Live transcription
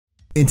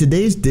In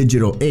today's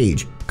digital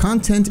age,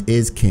 content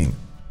is king.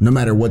 No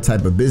matter what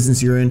type of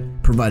business you're in,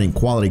 providing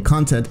quality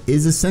content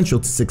is essential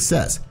to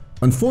success.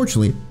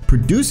 Unfortunately,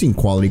 producing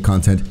quality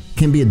content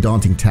can be a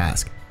daunting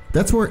task.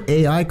 That's where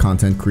AI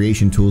content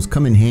creation tools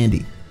come in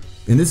handy.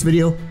 In this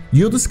video,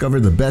 you'll discover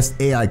the best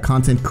AI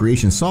content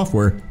creation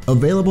software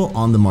available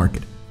on the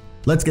market.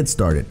 Let's get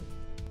started.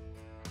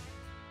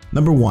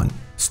 Number 1.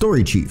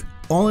 StoryChief,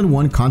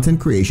 all-in-one content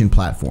creation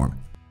platform.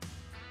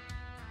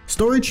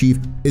 StoryChief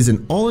is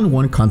an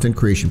all-in-one content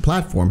creation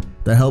platform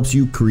that helps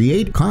you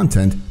create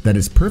content that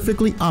is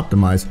perfectly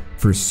optimized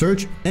for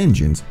search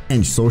engines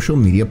and social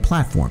media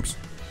platforms.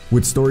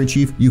 With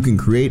StoryChief, you can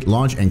create,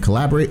 launch, and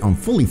collaborate on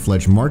fully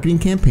fledged marketing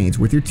campaigns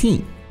with your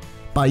team.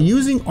 By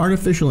using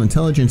artificial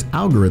intelligence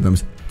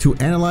algorithms to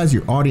analyze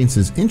your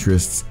audience's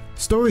interests,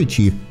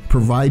 StoryChief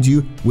provides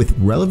you with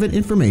relevant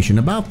information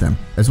about them,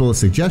 as well as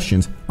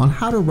suggestions on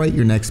how to write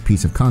your next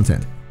piece of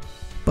content.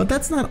 But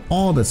that's not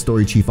all that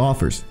StoryChief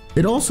offers.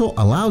 It also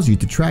allows you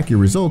to track your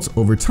results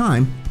over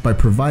time by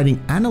providing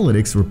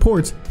analytics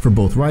reports for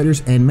both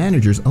writers and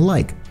managers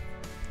alike.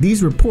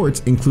 These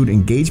reports include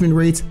engagement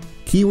rates,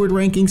 keyword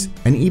rankings,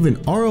 and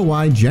even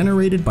ROI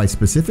generated by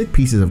specific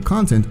pieces of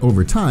content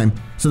over time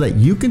so that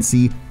you can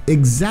see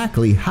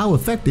exactly how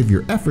effective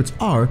your efforts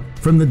are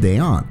from the day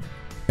on.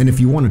 And if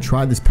you want to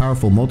try this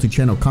powerful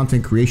multi-channel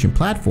content creation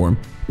platform,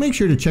 make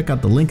sure to check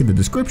out the link in the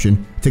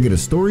description to get a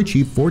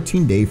StoryChief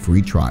 14-day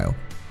free trial.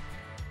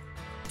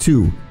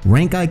 2.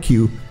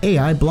 RankIQ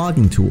AI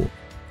blogging tool.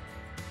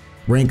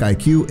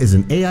 RankIQ is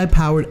an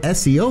AI-powered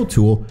SEO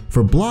tool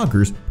for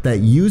bloggers that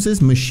uses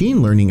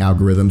machine learning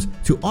algorithms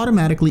to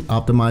automatically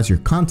optimize your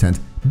content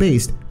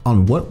based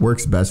on what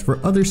works best for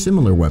other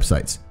similar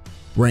websites.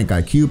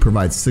 RankIQ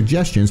provides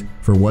suggestions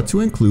for what to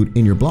include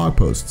in your blog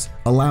posts,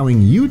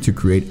 allowing you to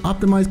create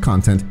optimized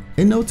content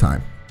in no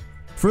time.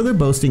 Further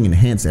boasting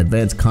enhanced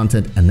advanced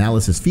content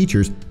analysis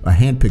features, a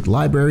handpicked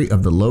library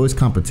of the lowest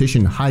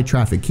competition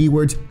high-traffic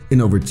keywords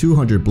in over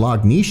 200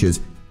 blog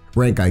niches,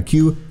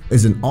 RankIQ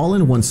is an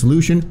all-in-one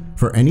solution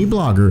for any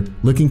blogger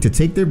looking to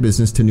take their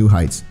business to new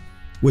heights.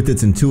 With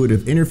its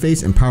intuitive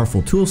interface and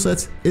powerful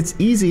toolsets, it's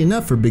easy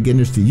enough for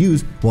beginners to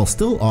use while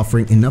still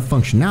offering enough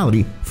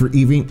functionality for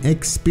even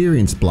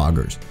experienced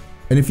bloggers.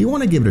 And if you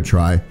want to give it a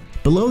try,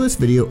 below this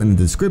video in the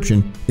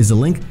description is a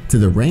link to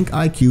the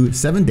RankIQ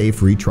 7-day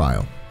free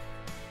trial.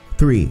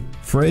 3.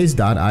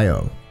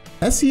 Predis.ai,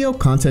 SEO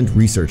content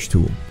research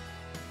tool.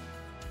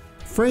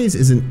 Predis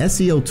is an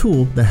SEO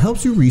tool that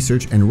helps you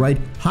research and write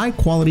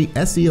high-quality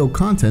SEO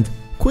content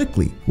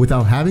quickly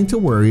without having to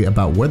worry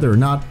about whether or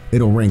not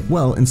it'll rank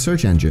well in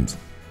search engines.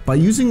 By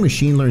using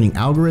machine learning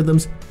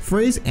algorithms,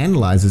 Predis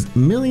analyzes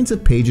millions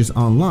of pages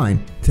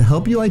online to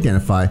help you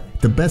identify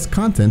the best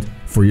content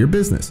for your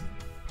business.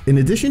 In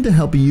addition to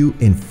helping you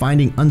in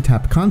finding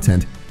untapped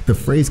content, the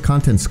Predis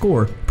Content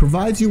Score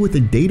provides you with a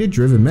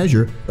data-driven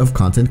measure of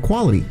content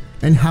quality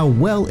and how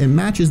well it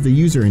matches the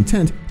user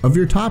intent of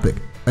your topic,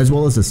 as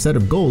well as a set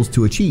of goals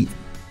to achieve.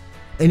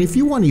 And if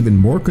you want even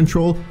more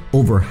control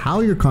over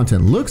how your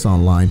content looks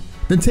online,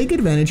 then take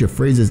advantage of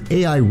Predis'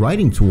 AI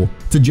writing tool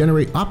to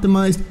generate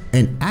optimized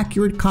and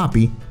accurate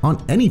copy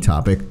on any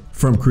topic,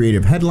 from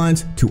creative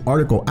headlines to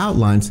article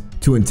outlines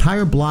to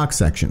entire blog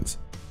sections.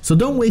 So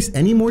don't waste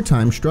any more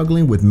time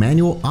struggling with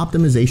manual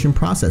optimization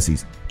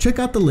processes. Check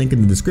out the link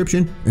in the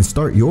description and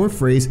start your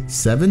Predis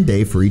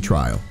 7-day free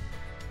trial.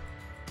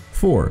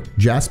 4.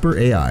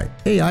 Jasper.ai,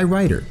 AI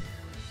writer.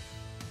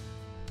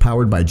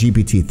 Powered by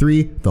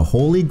GPT-3, the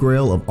holy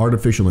grail of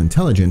artificial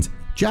intelligence,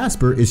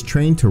 Jasper is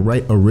trained to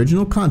write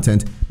original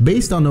content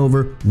based on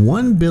over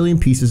 1 billion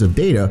pieces of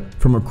data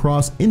from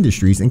across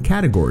industries and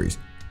categories.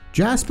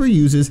 Jasper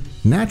uses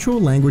natural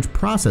language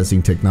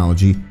processing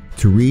technology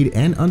to read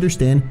and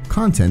understand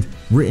content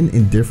written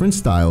in different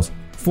styles,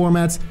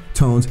 formats,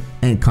 tones,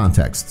 and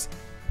contexts,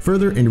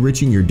 further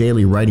enriching your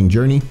daily writing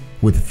journey.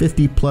 With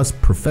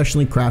 50+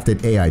 professionally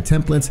crafted AI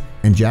templates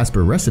and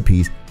Jasper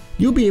recipes,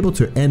 you'll be able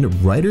to end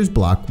writer's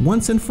block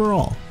once and for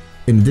all.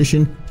 In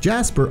addition,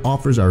 Jasper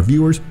offers our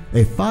viewers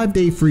a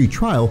 5-day free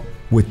trial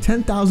with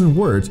 10,000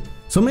 words,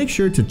 so make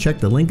sure to check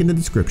the link in the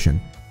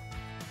description.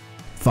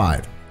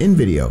 5.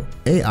 InVideo,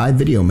 AI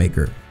video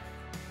maker.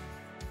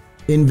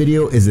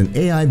 InVideo is an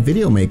AI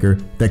video maker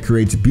that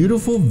creates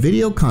beautiful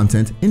video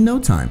content in no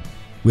time.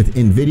 With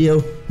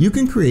InVideo, you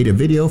can create a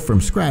video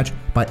from scratch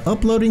by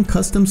uploading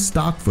custom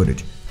stock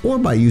footage or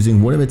by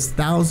using one of its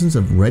thousands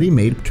of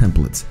ready-made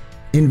templates.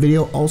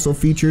 InVideo also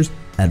features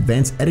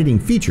advanced editing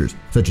features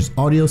such as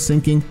audio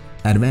syncing,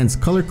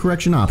 advanced color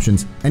correction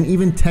options, and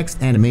even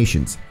text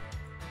animations.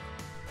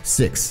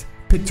 6.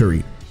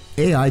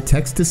 Pictory.ai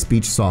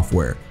text-to-speech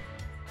software.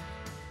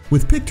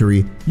 With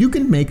Pictory, you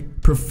can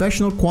make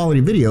professional quality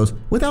videos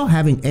without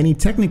having any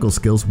technical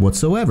skills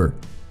whatsoever.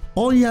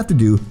 All you have to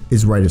do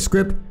is write a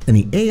script and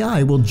the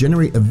AI will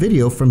generate a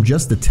video from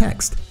just the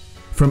text.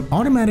 From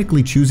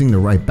automatically choosing the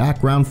right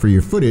background for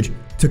your footage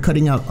to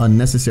cutting out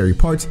unnecessary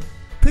parts,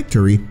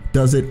 Pictory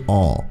does it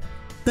all.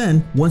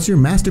 Then, once your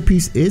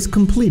masterpiece is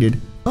completed,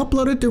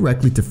 Upload it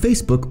directly to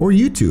Facebook or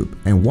YouTube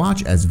and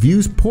watch as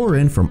views pour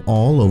in from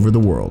all over the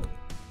world.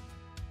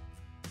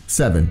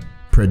 7.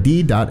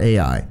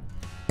 Predis.ai,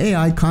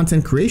 AI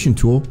content creation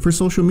tool for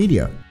social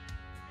media.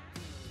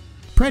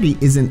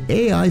 Predi is an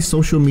AI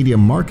social media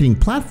marketing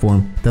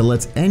platform that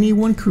lets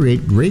anyone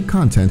create great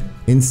content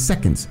in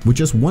seconds with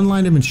just one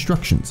line of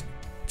instructions.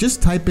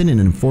 Just type in an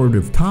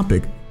informative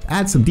topic,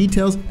 add some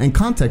details and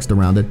context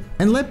around it,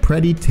 and let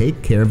Predi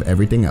take care of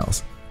everything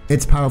else.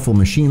 Its powerful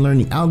machine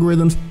learning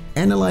algorithms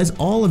analyze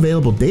all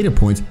available data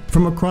points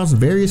from across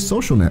various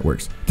social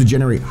networks to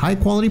generate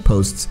high-quality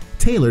posts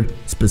tailored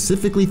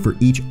specifically for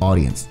each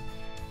audience.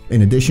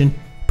 In addition,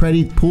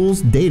 Predi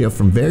pulls data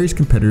from various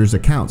competitors'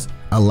 accounts,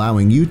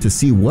 allowing you to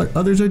see what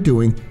others are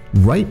doing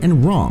right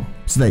and wrong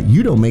so that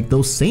you don't make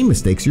those same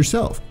mistakes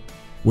yourself.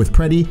 With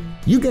Predi,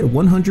 you get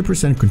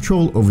 100%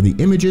 control over the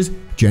images,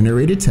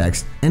 generated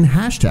text, and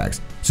hashtags,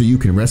 so you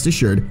can rest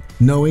assured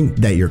knowing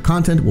that your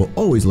content will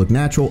always look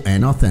natural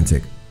and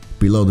authentic.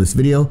 Below this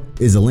video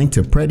is a link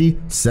to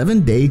Predi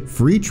 7-day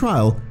free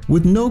trial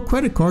with no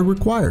credit card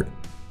required.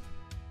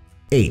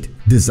 8.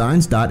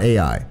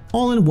 Designs.ai,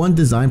 all-in-one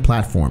design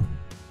platform.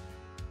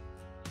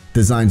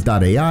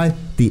 Designs.ai,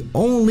 the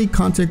only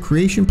content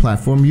creation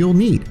platform you'll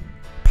need.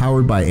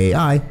 Powered by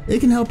AI, it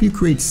can help you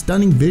create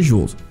stunning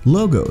visuals,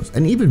 logos,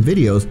 and even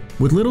videos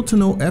with little to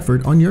no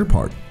effort on your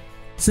part.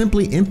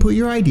 Simply input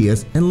your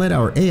ideas and let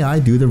our AI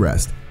do the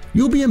rest.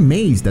 You'll be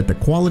amazed at the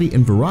quality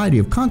and variety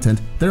of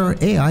content that our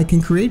AI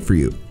can create for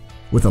you.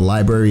 With a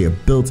library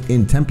of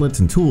built-in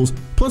templates and tools,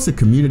 plus a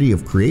community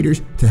of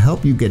creators to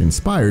help you get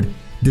inspired,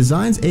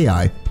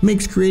 Designs.ai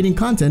makes creating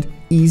content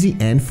easy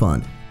and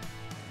fun.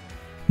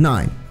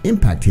 9.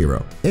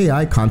 ImpactHero,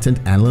 AI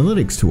content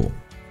analytics tool.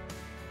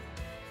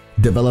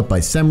 Developed by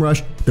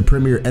SEMrush, the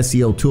premier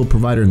SEO tool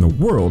provider in the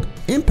world,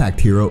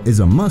 ImpactHero is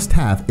a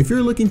must-have if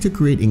you're looking to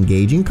create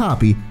engaging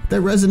copy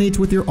that resonates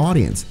with your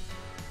audience.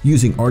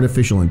 Using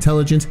artificial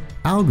intelligence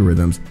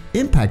algorithms,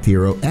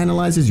 ImpactHero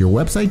analyzes your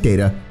website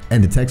data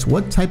and detects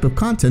what type of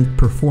content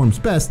performs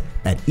best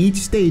at each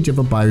stage of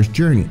a buyer's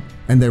journey,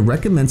 and then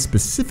recommends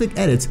specific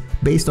edits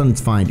based on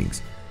its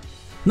findings.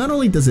 Not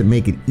only does it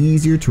make it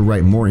easier to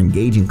write more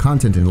engaging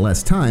content in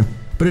less time,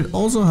 but it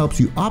also helps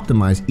you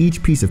optimize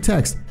each piece of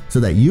text so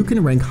that you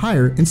can rank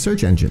higher in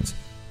search engines.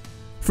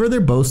 Further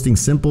boasting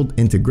simple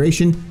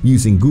integration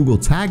using Google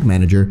Tag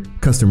Manager,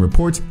 custom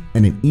reports,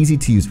 and an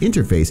easy-to-use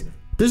interface,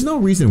 there's no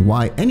reason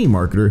why any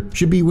marketer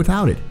should be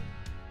without it.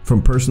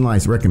 From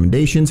personalized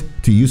recommendations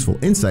to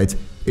useful insights,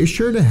 it's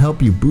sure to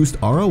help you boost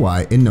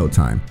ROI in no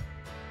time.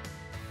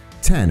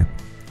 10.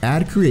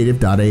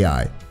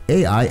 AdCreative.ai,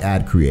 AI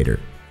Ad Creator.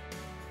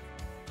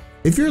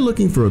 If you're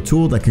looking for a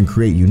tool that can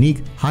create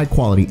unique,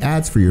 high-quality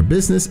ads for your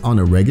business on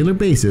a regular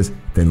basis,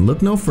 then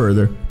look no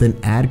further than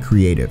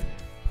AdCreative.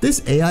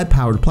 This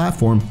AI-powered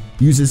platform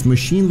uses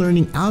machine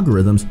learning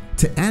algorithms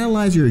to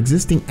analyze your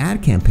existing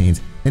ad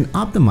campaigns and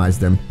optimize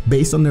them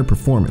based on their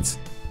performance.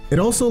 It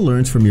also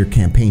learns from your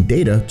campaign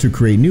data to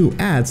create new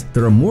ads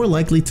that are more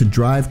likely to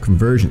drive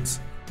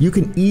conversions. You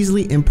can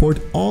easily import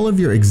all of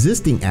your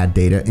existing ad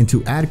data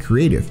into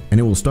AdCreative, and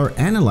it will start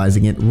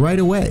analyzing it right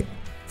away.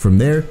 From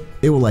there,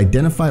 it will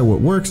identify what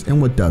works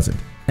and what doesn't,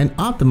 and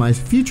optimize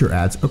future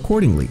ads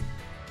accordingly.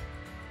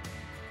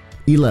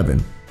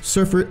 11.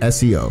 Surfer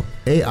SEO,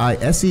 AI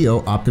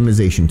SEO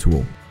optimization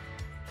tool.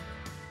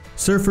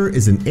 Surfer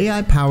is an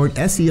AI-powered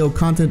SEO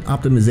content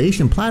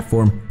optimization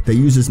platform that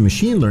uses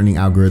machine learning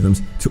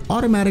algorithms to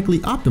automatically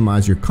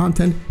optimize your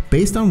content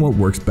based on what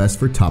works best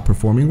for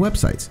top-performing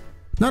websites.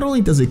 Not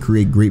only does it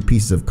create great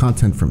pieces of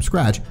content from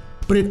scratch,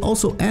 but it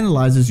also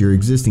analyzes your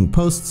existing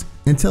posts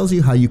and tells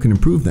you how you can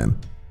improve them.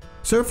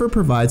 Surfer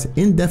provides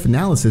in-depth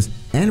analysis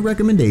and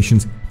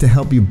recommendations to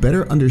help you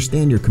better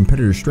understand your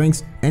competitors'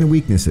 strengths and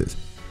weaknesses,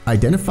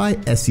 identify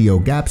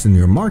SEO gaps in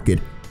your market,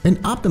 and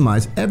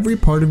optimize every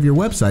part of your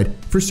website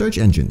for search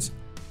engines.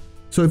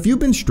 So if you've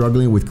been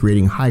struggling with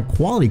creating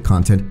high-quality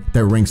content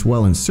that ranks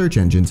well in search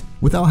engines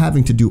without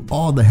having to do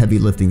all the heavy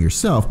lifting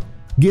yourself,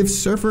 give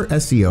Surfer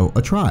SEO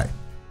a try.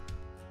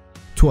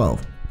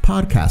 12.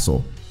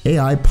 Podcastle,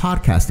 AI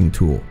podcasting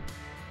tool.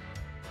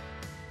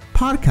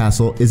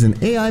 Podcastle is an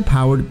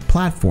AI-powered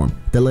platform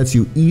that lets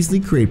you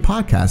easily create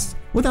podcasts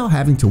without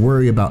having to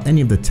worry about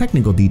any of the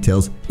technical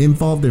details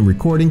involved in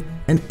recording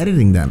and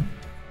editing them.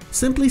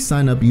 Simply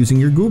sign up using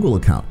your Google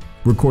account,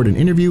 record an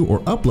interview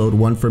or upload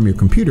one from your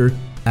computer,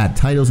 add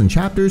titles and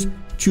chapters,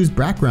 choose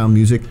background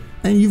music,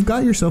 and you've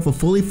got yourself a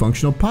fully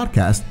functional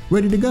podcast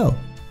ready to go.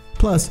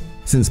 Plus,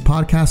 since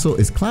Podcastle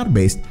is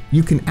cloud-based,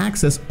 you can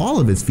access all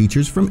of its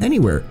features from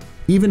anywhere,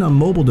 even on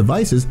mobile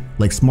devices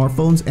like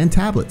smartphones and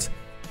tablets.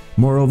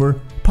 Moreover,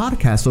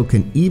 Podcastle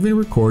can even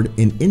record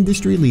in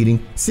industry-leading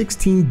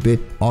 16-bit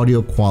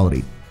audio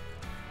quality.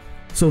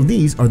 So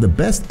these are the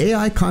best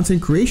AI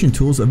content creation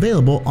tools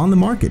available on the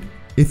market.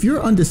 If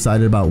you're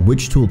undecided about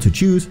which tool to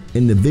choose,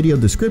 in the video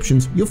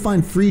descriptions you'll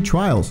find free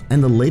trials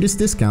and the latest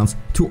discounts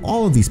to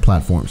all of these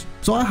platforms.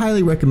 So I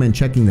highly recommend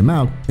checking them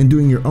out and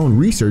doing your own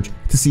research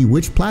to see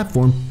which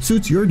platform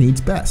suits your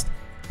needs best.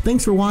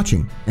 Thanks for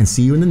watching, and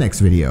see you in the next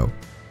video.